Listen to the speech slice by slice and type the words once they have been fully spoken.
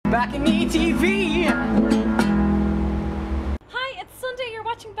BalconyTV. Hi, it's Sunday, you're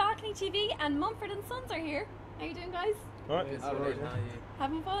watching BalconyTV and Mumford Sons are here. How you doing, guys? Alright.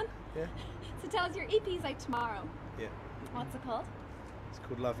 Having fun? Yeah. So tell us, your EP's out tomorrow. Yeah. What's it called? It's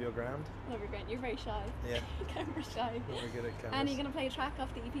called Love Your Ground. Love Your Ground. You're very shy. Yeah. Camera shy. Not very good at cameras. And are you going to play a track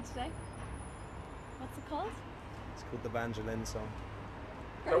off the EP today? What's it called? It's called the Banjolin Song.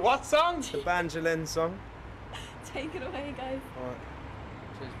 The what song? The Banjolin Song. Take it away, guys. Alright.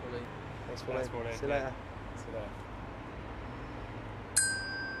 Cheers, Pauline. Thanks, Pauline. See you later. See you later.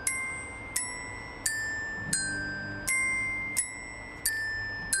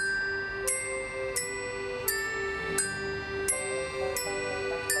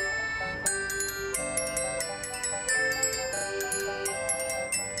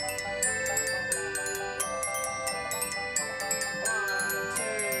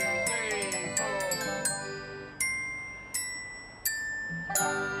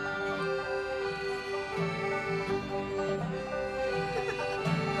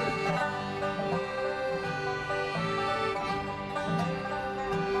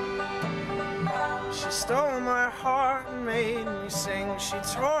 She stole my heart and made me sing. She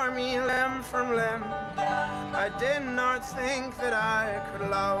tore me limb from limb. I did not think that I could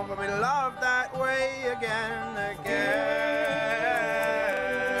love, but we loved that way again,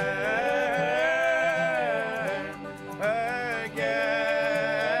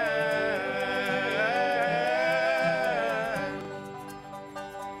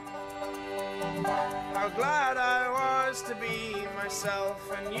 How glad I was to be myself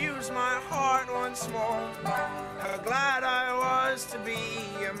and use my heart once more. How glad I was to be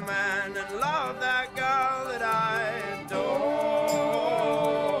a man and love that girl that I adored.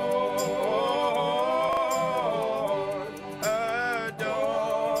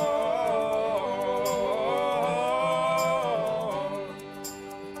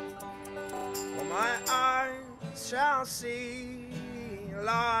 Well, my eyes shall see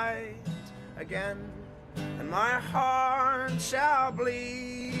light again, and my heart shall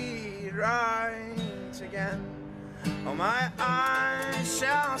bleed right again. Oh, my eyes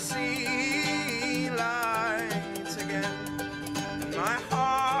shall see light again, and my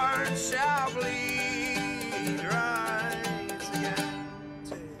heart shall bleed right again.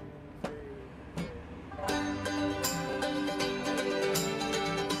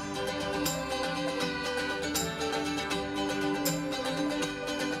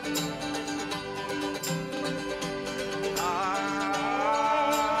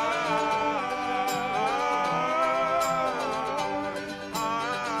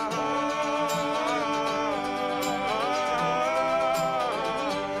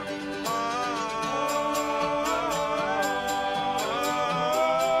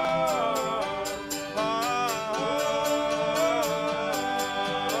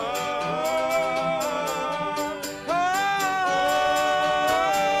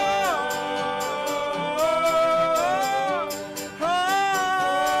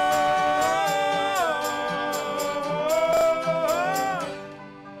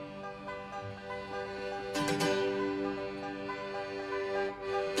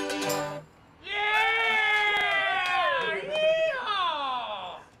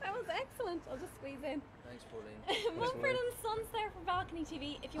 I'll just squeeze in. Thanks, Pauline. Mumford Sons there for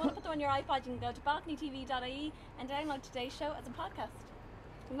BalconyTV. If you want to put them on your iPod, you can go to balconytv.ie and download today's show as a podcast.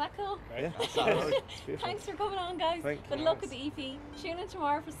 Isn't that cool? Yeah. Thanks for coming on, guys. Thank Good you. luck with the EP. Tune in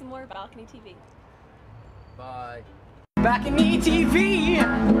tomorrow for some more BalconyTV. Bye. BalconyTV.